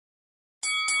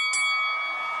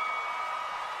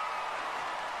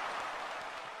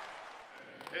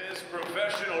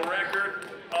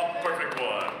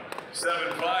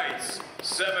7 fights,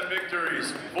 7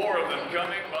 victories, 4 of them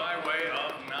coming by way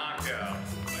of knockout.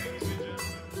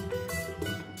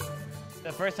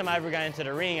 The first time I ever got into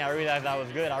the ring, I realized I was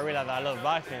good. I realized I love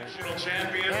boxing. National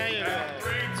champion and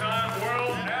 3-time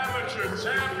world amateur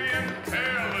champion,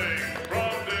 hailing from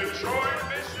Detroit,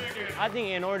 Michigan. I think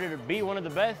in order to be one of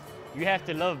the best, you have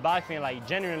to love boxing, like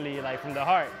genuinely, like from the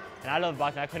heart. And I love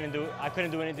boxing. I couldn't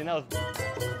do anything else.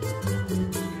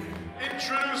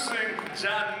 Introducing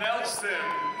Janelson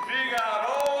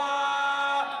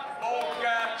Figueroa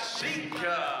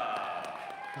Bocachica.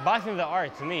 Boxing is an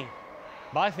art to me.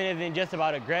 Boxing isn't just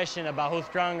about aggression, about who's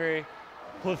stronger,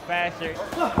 who's faster.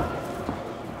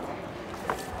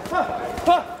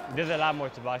 There's a lot more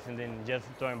to boxing than just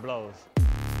throwing blows.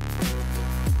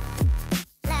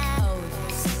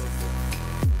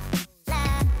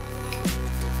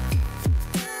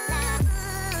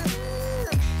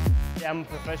 I'm a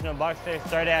professional boxer,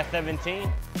 started at 17.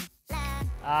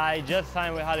 I just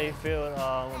signed with Holyfield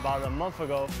about a month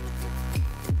ago.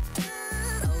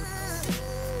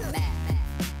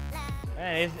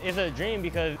 Man, it's a dream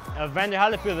because Vander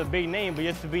Holyfield is a big name, but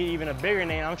just to be even a bigger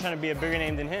name, I'm trying to be a bigger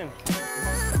name than him.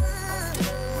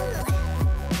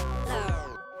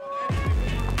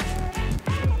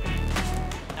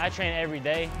 I train every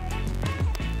day.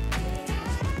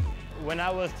 When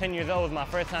I was 10 years old, it was my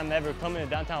first time ever coming to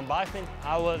downtown boxing.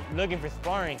 I was looking for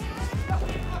sparring.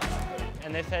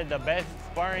 And they said the best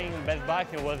sparring, best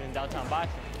boxing was in downtown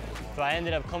boxing. So I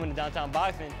ended up coming to downtown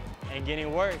boxing and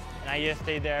getting work, and I just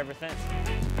stayed there ever since.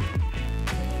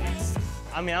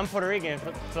 I mean, I'm Puerto Rican,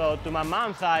 so through my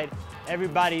mom's side,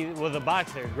 everybody was a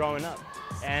boxer growing up.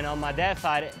 And on my dad's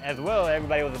side as well,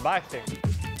 everybody was a boxer.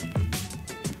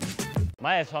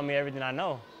 My dad taught me everything I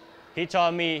know. He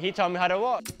taught me how to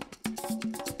walk.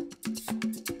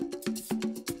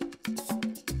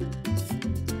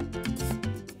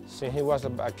 Since he was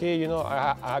a kid, you know,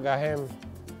 I got him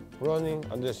running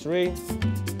on the street.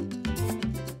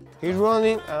 He's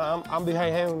running, and I'm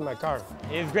behind him in my car.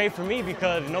 It's great for me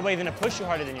because nobody's gonna push you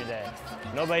harder than your dad.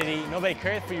 Nobody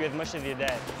cares for you as much as your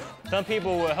dad. Some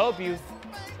people will help you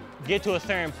get to a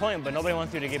certain point, but nobody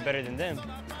wants you to get better than them.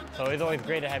 So it's always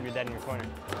great to have your dad in your corner.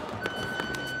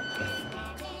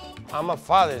 I'm a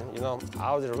father, you know,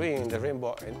 out of the ring,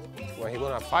 but when he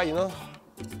gonna fight, you know,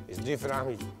 it's different. I'm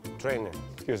his trainer.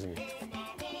 Excuse me.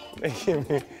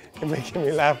 Making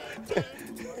me laugh.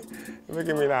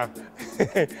 Making me laugh.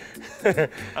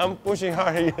 I'm pushing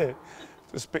hard here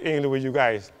to speak English with you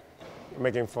guys. You're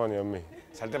making fun of me.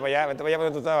 Salte para allá, vete para allá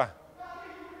donde tú estabas.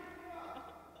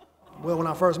 Well, when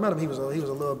I first met him, he was a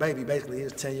little baby, basically. He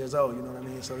was 10 years old, you know what I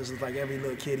mean? So this is like every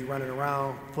little kid, he running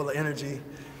around, full of energy.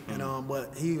 And,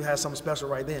 but he had something special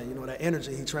right then. You know, that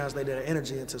energy, he translated that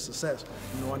energy into success.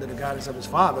 You know, under the guidance of his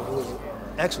father, who was an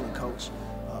excellent coach,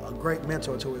 a great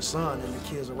mentor to his son and the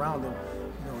kids around him.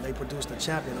 You know, they produced a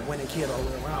champion, a winning kid all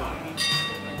the way around.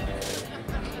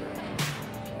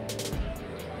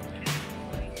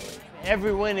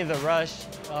 Every win is a rush.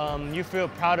 You feel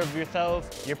proud of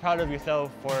yourself. You're proud of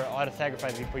yourself for all the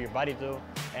sacrifices you put your body through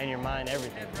and your mind,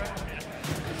 everything.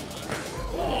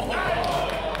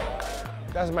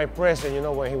 That's my present, you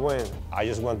know, when he wins. I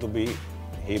just want to be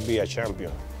a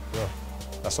champion. You know,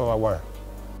 that's all I want.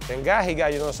 Thank God he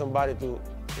got, you know, somebody to,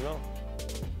 you know,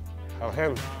 help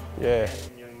him. Yeah.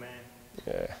 Young man.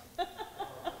 Yeah.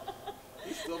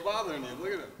 He's still bothering you.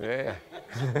 Look at Yeah.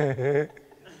 him.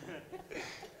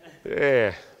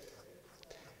 Yeah.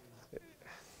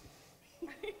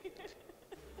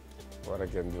 What I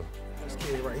can do. This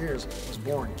kid right here was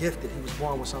born gifted. He was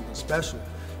born with something special.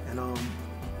 And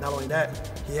not only that,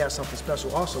 he has something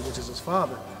special also, which is his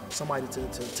father. Somebody to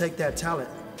take that talent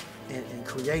and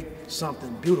create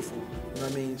something beautiful. You know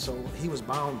what I mean? So he was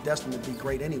bound, destined to be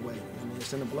great anyway. I mean,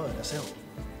 it's in the blood, that's him.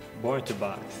 Born to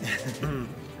box.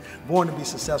 Born to be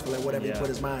successful at whatever he put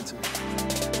his mind to.